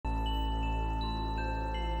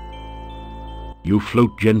You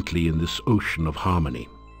float gently in this ocean of harmony.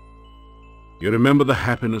 You remember the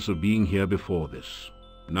happiness of being here before this.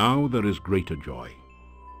 Now there is greater joy.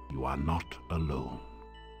 You are not alone.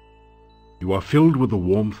 You are filled with the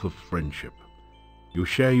warmth of friendship. You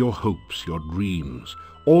share your hopes, your dreams,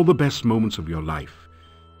 all the best moments of your life,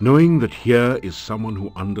 knowing that here is someone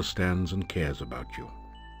who understands and cares about you.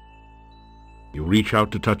 You reach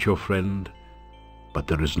out to touch your friend, but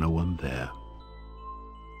there is no one there.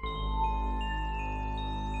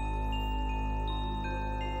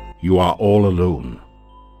 You are all alone.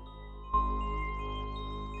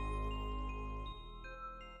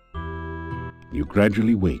 You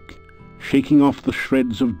gradually wake, shaking off the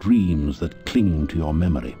shreds of dreams that cling to your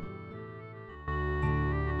memory.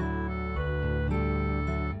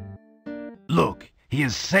 Look, he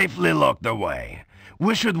is safely locked away.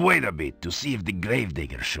 We should wait a bit to see if the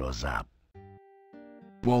gravedigger shows up.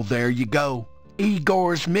 Well, there you go.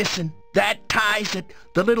 Igor's missing. That ties it.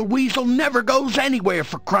 The little weasel never goes anywhere,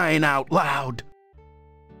 for crying out loud.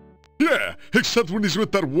 Yeah, except when he's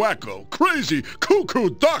with that wacko, crazy, cuckoo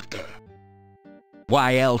doctor.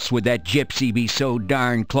 Why else would that gypsy be so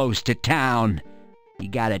darn close to town? He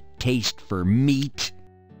got a taste for meat.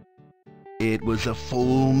 It was a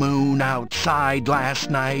full moon outside last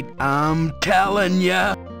night, I'm telling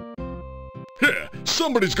ya. Yeah,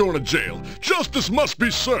 somebody's going to jail. Justice must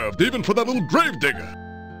be served, even for that little gravedigger.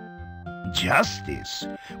 Justice?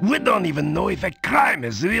 We don't even know if a crime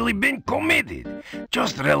has really been committed.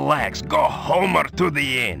 Just relax, go home or to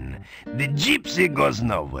the inn. The gypsy goes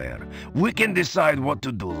nowhere. We can decide what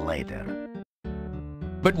to do later.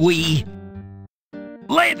 But we...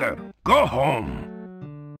 Later! Go home!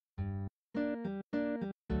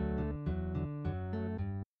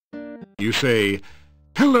 You say,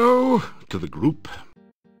 "Hello," to the group.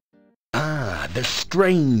 Ah, the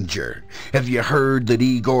stranger. Have you heard that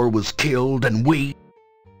Igor was killed and we...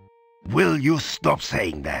 Will you stop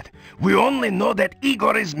saying that? We only know that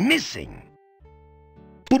Igor is missing.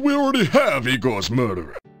 But we already have Igor's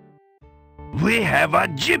murderer. We have a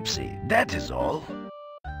gypsy, that is all.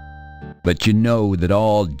 But you know that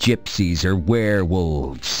all gypsies are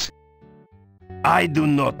werewolves. I do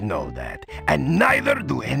not know that, and neither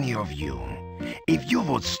do any of you. If you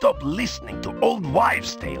would stop listening to old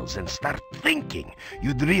wives' tales and start thinking,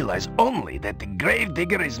 you'd realize only that the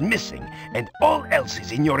gravedigger is missing and all else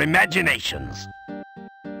is in your imaginations.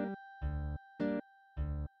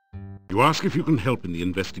 You ask if you can help in the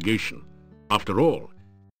investigation. After all,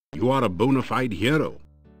 you are a bona fide hero.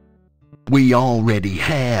 We already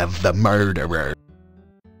have the murderer.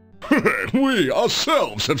 We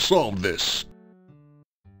ourselves have solved this.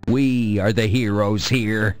 We are the heroes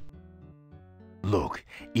here. Look,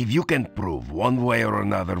 if you can prove one way or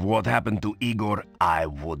another what happened to Igor, I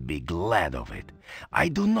would be glad of it. I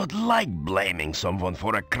do not like blaming someone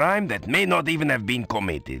for a crime that may not even have been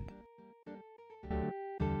committed.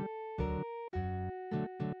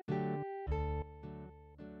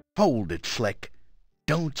 Hold it, Flick.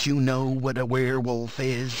 Don't you know what a werewolf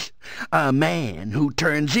is? A man who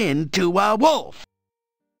turns into a wolf.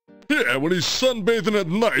 Yeah, when he's sunbathing at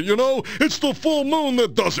night, you know? It's the full moon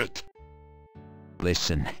that does it.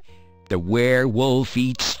 Listen, the werewolf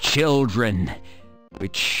eats children,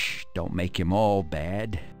 which don't make him all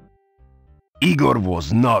bad. Igor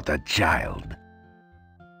was not a child.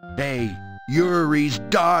 Hey, Yuri's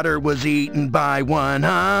daughter was eaten by one,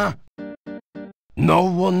 huh? No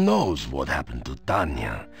one knows what happened to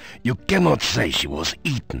Tanya. You cannot say she was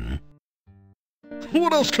eaten.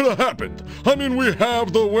 What else could have happened? I mean, we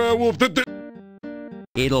have the werewolf that did...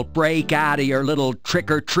 It'll break out of your little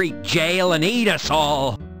trick-or-treat jail and eat us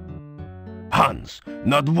all. Hans,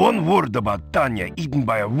 not one word about Tanya eaten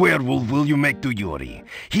by a werewolf will you make to Yuri.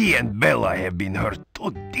 He and Bella have been hurt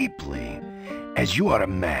too deeply. As you are a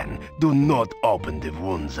man, do not open the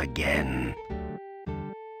wounds again.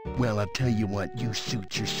 Well, I'll tell you what, you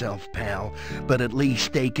suit yourself, pal. But at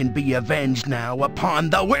least they can be avenged now upon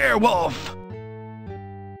the werewolf!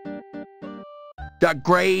 The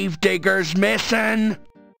gravedigger's missing!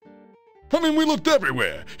 I mean, we looked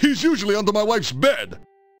everywhere. He's usually under my wife's bed.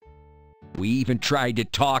 We even tried to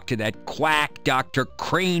talk to that quack Dr.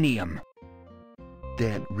 Cranium.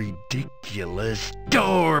 That ridiculous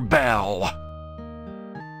doorbell!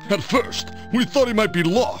 At first, we thought he might be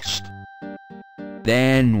lost.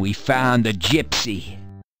 Then we found the gypsy.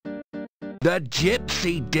 The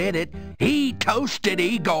gypsy did it. He toasted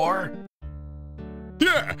Igor.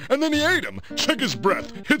 Yeah, and then he ate him. Check his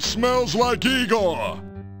breath. It smells like Igor.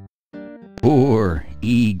 Poor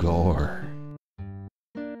Igor.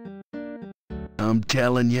 I'm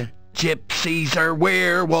telling you, gypsies are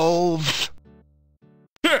werewolves.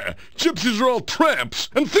 Yeah, Gypsies are all tramps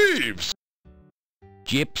and thieves!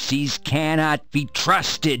 Gypsies cannot be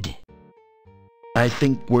trusted. I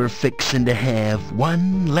think we're fixin' to have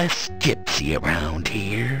one less gypsy around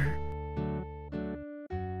here.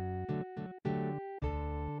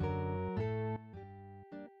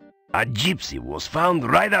 A gypsy was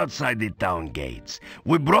found right outside the town gates.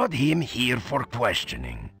 We brought him here for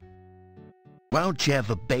questioning. Why don't you have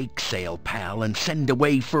a bake sale, pal, and send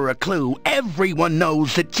away for a clue? Everyone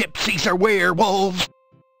knows that gypsies are werewolves.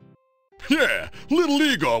 Yeah, little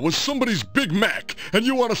Igor was somebody's Big Mac, and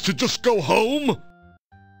you want us to just go home?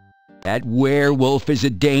 That werewolf is a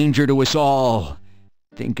danger to us all.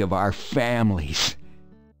 Think of our families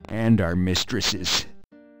and our mistresses.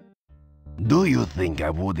 Do you think I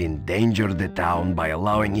would endanger the town by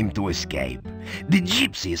allowing him to escape? The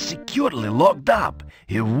gypsy is securely locked up.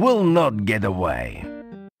 He will not get away.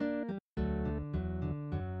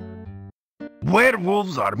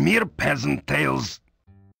 Werewolves are mere peasant tales.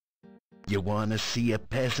 You wanna see a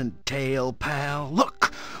peasant tale, pal?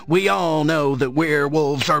 Look, we all know that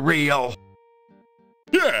werewolves are real.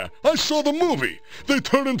 Yeah, I saw the movie. They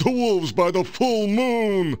turn into wolves by the full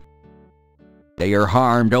moon. They are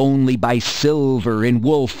harmed only by silver in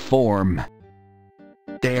wolf form.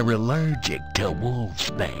 They're allergic to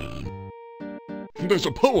wolfsbane. There's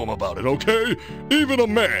a poem about it, okay? Even a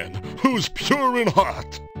man who's pure in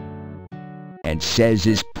heart. And says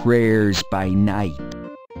his prayers by night.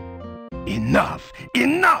 Enough!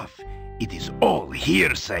 Enough! It is all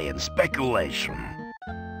hearsay and speculation.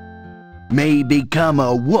 May become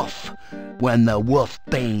a wolf when the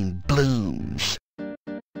wolfbane blooms.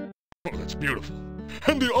 Oh, that's beautiful.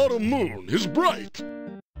 And the autumn moon is bright.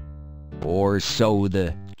 Or so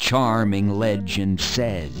the charming legend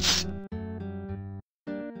says.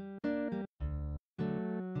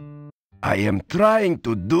 I am trying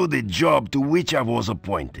to do the job to which I was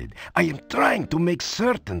appointed. I am trying to make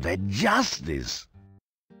certain that justice...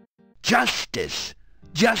 Justice?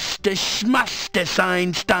 Justice schmustice,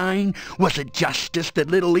 Einstein. Was it justice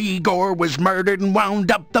that little Igor was murdered and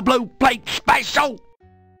wound up the blue plate special?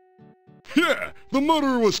 Yeah, the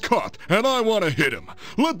murderer was caught, and I want to hit him.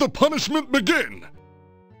 Let the punishment begin.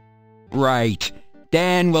 Right.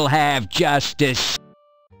 Then we'll have justice.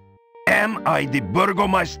 Am I the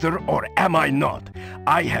Burgomaster or am I not?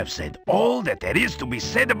 I have said all that there is to be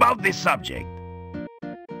said about this subject.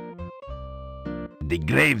 The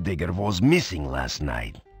gravedigger was missing last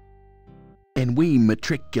night. And we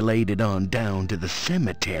matriculated on down to the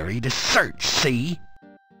cemetery to search, see?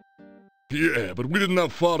 Yeah, but we didn't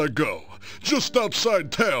have far to go. Just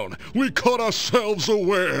outside town, we caught ourselves a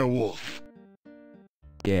werewolf.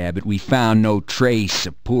 Yeah, but we found no trace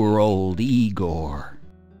of poor old Igor.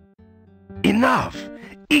 Enough!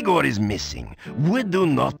 Igor is missing. We do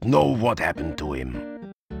not know what happened to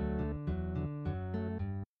him.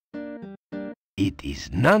 It is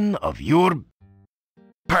none of your...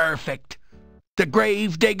 Perfect. The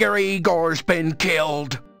gravedigger Igor's been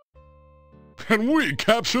killed. And we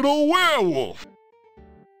captured a werewolf!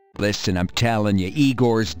 Listen, I'm telling you,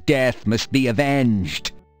 Igor's death must be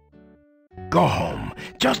avenged. Go home.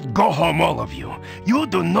 Just go home, all of you. You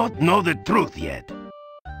do not know the truth yet.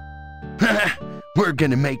 We're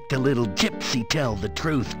gonna make the little gypsy tell the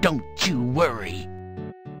truth, don't you worry.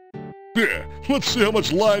 Yeah, let's see how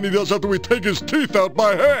much lying he does after we take his teeth out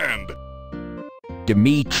by hand!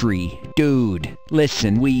 Dmitri, dude,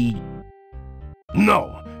 listen, we...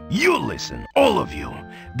 No, you listen, all of you.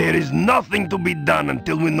 There is nothing to be done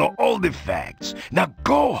until we know all the facts. Now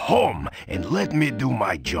go home and let me do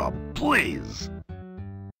my job, please.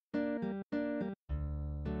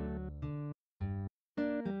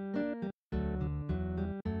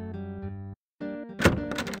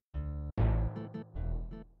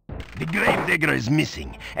 The gravedigger is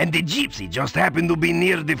missing, and the gypsy just happened to be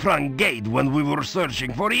near the front gate when we were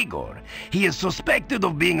searching for Igor. He is suspected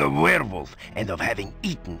of being a werewolf and of having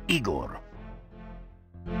eaten Igor.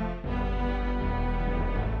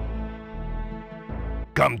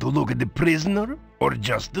 Come to look at the prisoner, or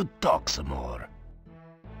just to talk some more?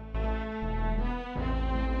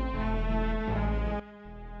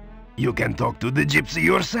 You can talk to the gypsy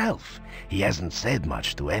yourself. He hasn't said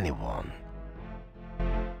much to anyone.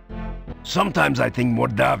 Sometimes I think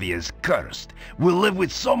Mordavia is cursed. We live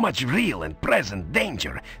with so much real and present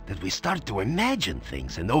danger that we start to imagine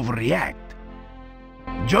things and overreact.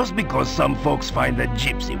 Just because some folks find a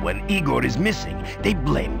gypsy when Igor is missing, they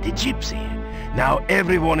blame the gypsy. Now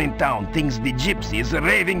everyone in town thinks the gypsy is a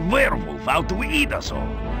raving werewolf out to eat us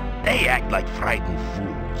all. They act like frightened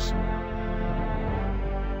fools.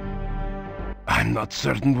 I I'm not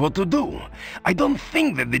certain what to do. I don't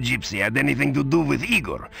think that the gypsy had anything to do with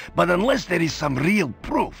Igor, but unless there is some real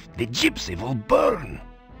proof, the gypsy will burn.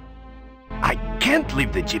 I can't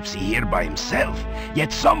leave the gypsy here by himself,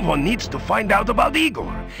 yet someone needs to find out about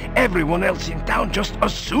Igor. Everyone else in town just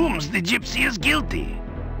assumes the gypsy is guilty.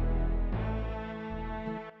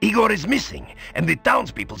 Igor is missing, and the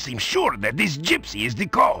townspeople seem sure that this gypsy is the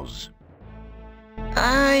cause.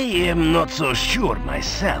 I am not so sure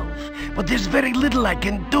myself, but there's very little I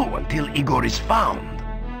can do until Igor is found.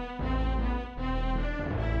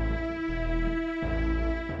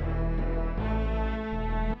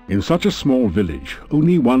 In such a small village,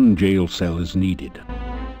 only one jail cell is needed.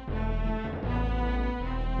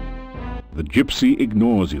 The gypsy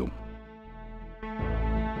ignores you.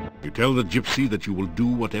 You tell the gypsy that you will do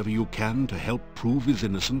whatever you can to help prove his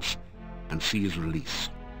innocence and see his release.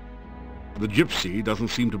 The gypsy doesn't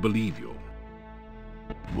seem to believe you.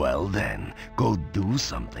 Well then, go do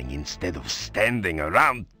something instead of standing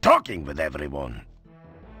around talking with everyone.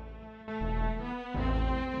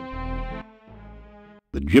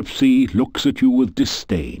 The gypsy looks at you with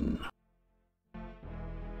disdain.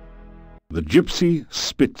 The gypsy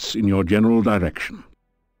spits in your general direction.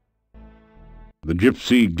 The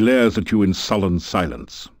gypsy glares at you in sullen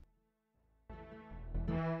silence.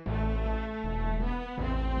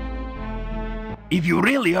 If you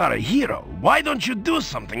really are a hero, why don't you do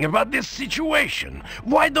something about this situation?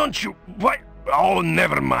 Why don't you... Oh,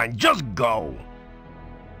 never mind, just go.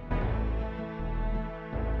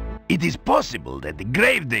 It is possible that the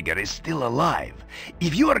gravedigger is still alive.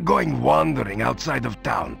 If you are going wandering outside of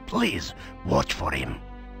town, please watch for him.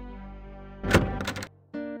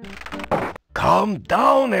 Calm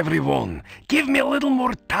down, everyone. Give me a little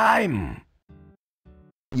more time.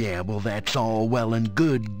 Yeah, well, that's all well and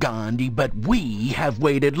good, Gandhi, but we have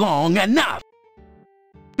waited long enough.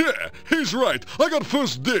 Yeah, he's right. I got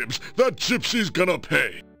first dibs. That gypsy's gonna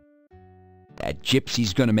pay. That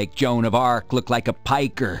gypsy's gonna make Joan of Arc look like a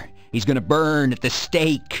piker. He's gonna burn at the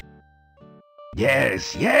stake.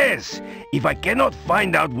 Yes, yes. If I cannot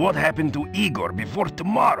find out what happened to Igor before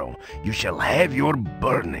tomorrow, you shall have your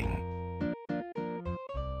burning.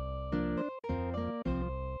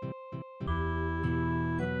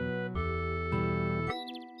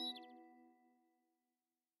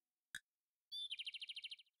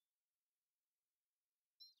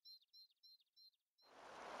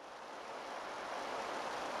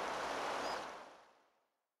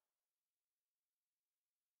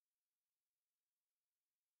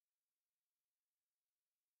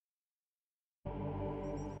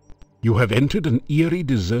 You have entered an eerie,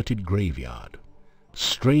 deserted graveyard.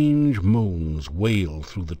 Strange moans wail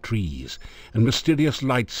through the trees, and mysterious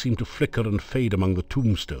lights seem to flicker and fade among the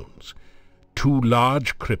tombstones. Two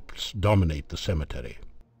large crypts dominate the cemetery.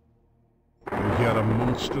 You hear a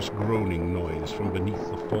monstrous groaning noise from beneath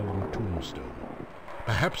the fallen tombstone.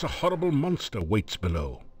 Perhaps a horrible monster waits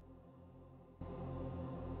below.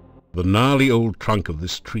 The gnarly old trunk of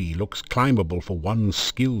this tree looks climbable for one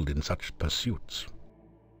skilled in such pursuits.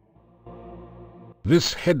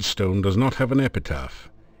 This headstone does not have an epitaph,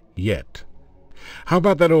 yet. How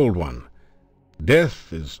about that old one?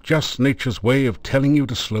 Death is just nature's way of telling you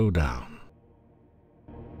to slow down.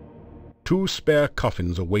 Two spare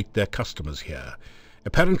coffins await their customers here.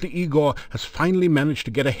 Apparently Igor has finally managed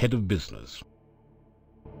to get ahead of business.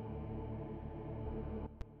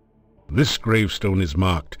 This gravestone is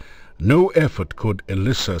marked, "No effort could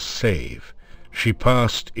Elissa save. She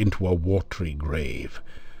passed into a watery grave.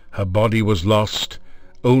 Her body was lost,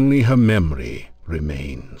 only her memory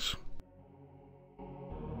remains."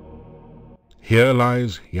 Here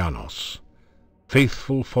lies Janos,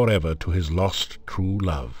 faithful forever to his lost true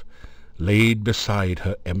love, laid beside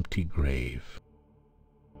her empty grave.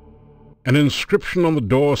 An inscription on the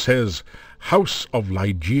door says, "House of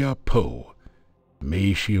Ligeia Poe.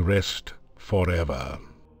 May she rest forever."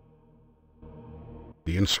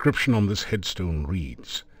 The inscription on this headstone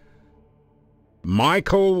reads,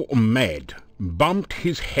 "Michael Med bumped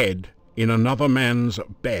his head in another man's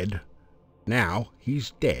bed. Now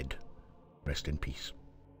he's dead. Rest in peace."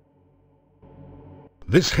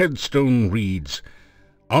 This headstone reads,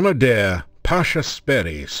 "On a dare, Pasha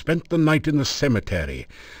Sperry spent the night in the cemetery.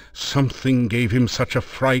 Something gave him such a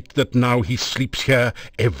fright that now he sleeps here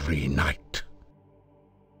every night."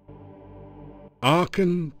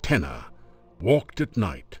 Arkan Tenor walked at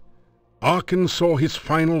night. Arkan saw his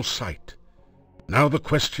final sight. Now the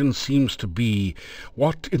question seems to be,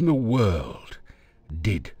 what in the world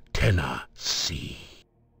did Tenor see?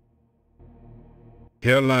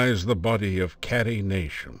 Here lies the body of Carrie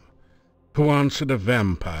Nation, who answered a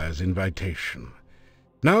vampire's invitation.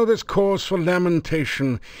 Now there's cause for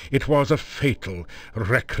lamentation, it was a fatal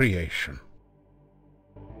recreation.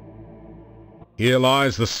 Here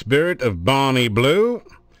lies the spirit of Barney Blue,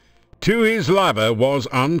 to his lover was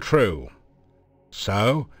untrue.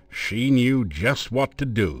 So she knew just what to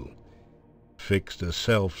do, fixed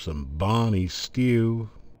herself some Barney stew.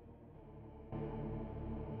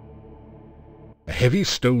 A heavy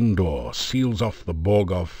stone door seals off the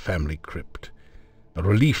Borgov family crypt. A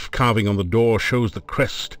relief carving on the door shows the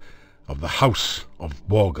crest of the House of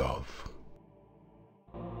Borgov.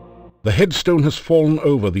 The headstone has fallen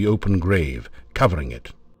over the open grave, covering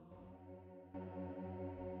it.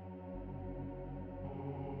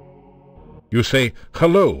 You say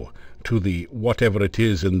hello to the whatever it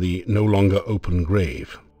is in the no longer open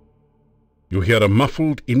grave. You hear a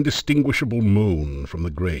muffled, indistinguishable moan from the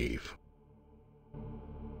grave.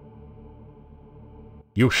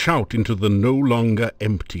 You shout into the no longer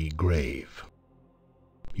empty grave.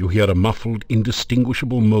 You hear a muffled,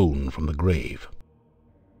 indistinguishable moan from the grave.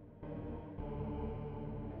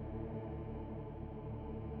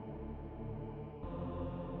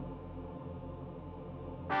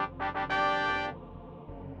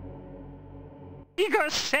 Igor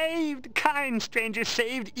saved! Kind stranger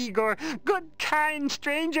saved Igor! Good kind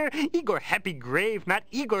stranger! Igor happy grave, not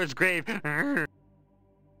Igor's grave! Urgh.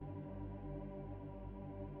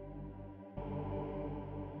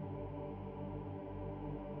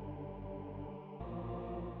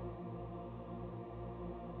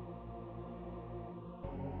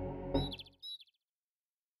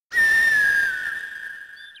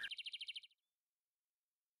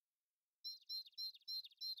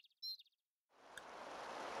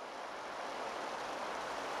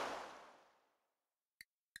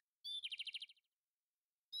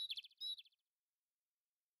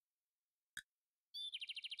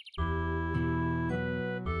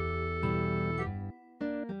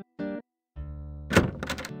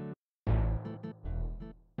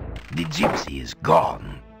 The gypsy is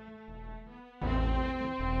gone.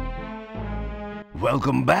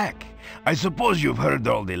 Welcome back. I suppose you've heard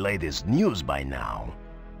all the latest news by now.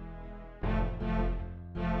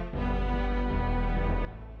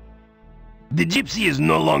 The gypsy is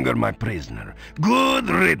no longer my prisoner. Good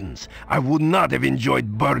riddance. I would not have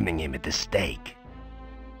enjoyed burning him at the stake.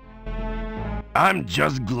 I'm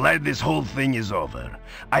just glad this whole thing is over.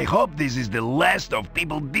 I hope this is the last of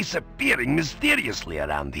people disappearing mysteriously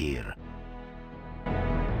around here.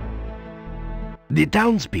 The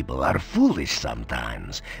townspeople are foolish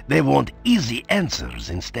sometimes. They want easy answers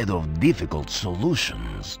instead of difficult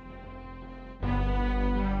solutions.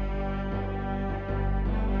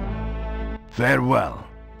 Farewell,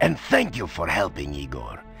 and thank you for helping,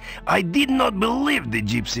 Igor. I did not believe the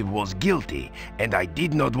gypsy was guilty, and I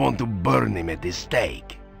did not want to burn him at the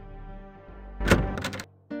stake.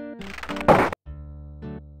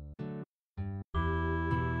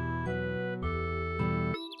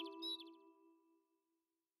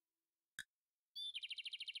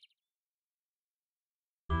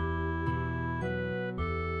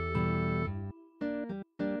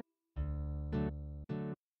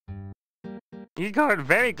 Igor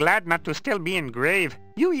very glad not to still be in grave.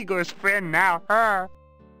 You Igor's friend now.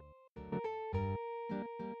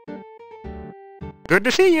 Good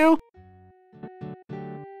to see you.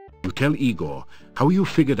 You tell Igor how you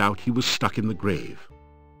figured out he was stuck in the grave.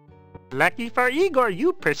 Lucky for Igor,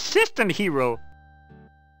 you persistent hero.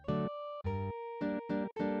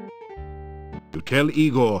 You tell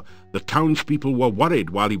Igor the townspeople were worried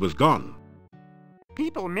while he was gone.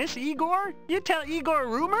 People miss Igor? You tell Igor a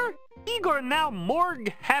rumor? Igor now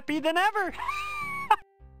morgue happy than ever.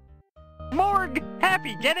 Morgue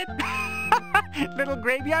happy, get it? Little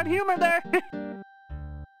graveyard humor there.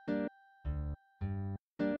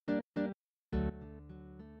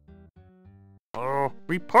 Oh,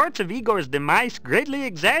 reports of Igor's demise greatly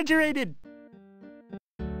exaggerated.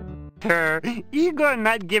 Igor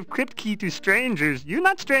not give crypt key to strangers. You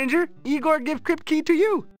not stranger. Igor give crypt key to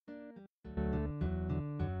you.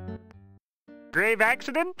 Grave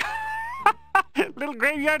accident? Little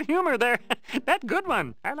graveyard humor there. That good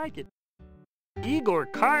one. I like it. Igor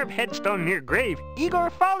carve headstone near grave. Igor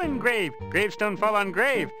fall in grave. Gravestone fall on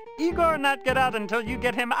grave. Igor not get out until you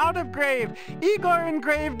get him out of grave. Igor in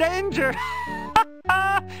grave danger.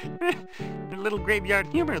 Little graveyard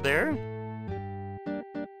humor there.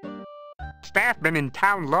 Staff been in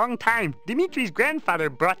town long time. Dimitri's grandfather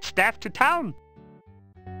brought staff to town.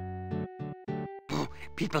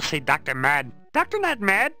 People say Doctor mad. Doctor not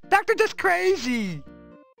mad. Doctor just crazy.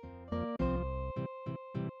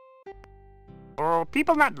 Oh,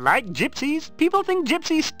 people not like gypsies. People think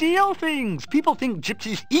gypsies steal things. People think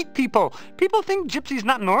gypsies eat people. People think gypsies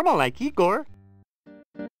not normal like Igor.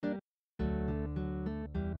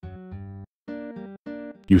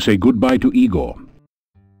 You say goodbye to Igor.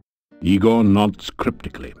 Igor nods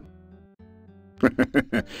cryptically.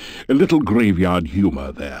 A little graveyard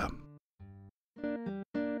humor there.